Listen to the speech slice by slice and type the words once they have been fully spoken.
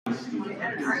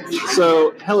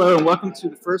So, hello and welcome to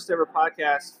the first ever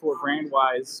podcast for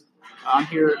Brandwise. I'm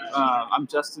here. I'm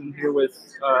Justin here with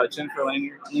Jennifer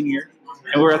Lanier,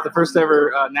 and we're at the first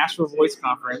ever Nashville Voice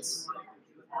Conference.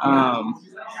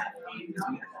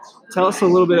 Tell us a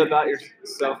little bit about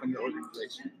yourself and your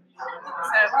organization. So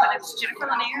my name is Jennifer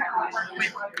Lanier. I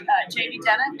work with Jamie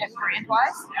Denham at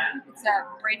Brandwise. It's a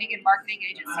branding and marketing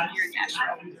agency here in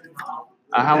Nashville.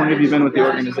 How long have you been with the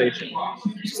organization?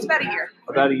 Just about a year.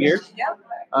 About a year? Yep.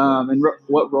 And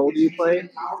what role do you play?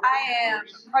 I am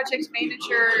project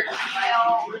manager,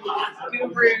 email,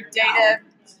 guru, data.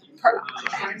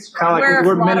 Kind of like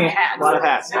we're a lot of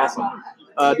hats. Awesome.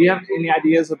 Do you have any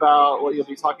ideas about what you'll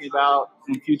be talking about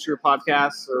in future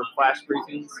podcasts or flash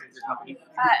briefings of your company?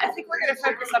 I think we're going to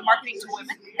focus on marketing to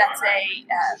women. That's a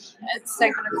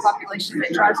segment of the population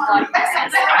that drives a lot of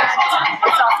business.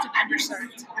 It's often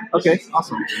underserved. Okay,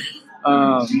 awesome.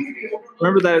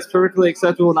 Remember that it's perfectly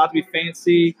acceptable not to be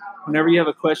fancy. Whenever you have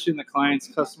a question that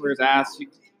customers ask,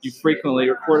 you frequently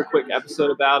record a quick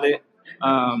episode about it.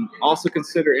 Also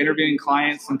consider interviewing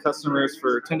clients and customers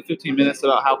for 10 to 15 minutes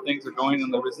about how things are going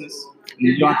in their business. And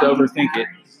you don't have to overthink it.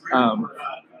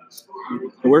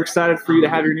 We're excited for you to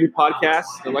have your new podcast,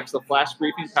 Alexa Flash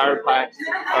Briefing, powered by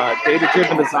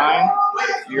Data-Driven Design.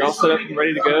 You're all set up and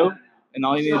ready to go. And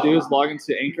all you need to do is log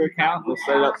into Anchor account. We'll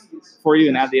set it up for you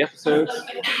and add the episodes.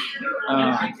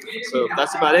 So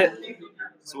that's about it.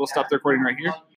 So we'll stop the recording right here.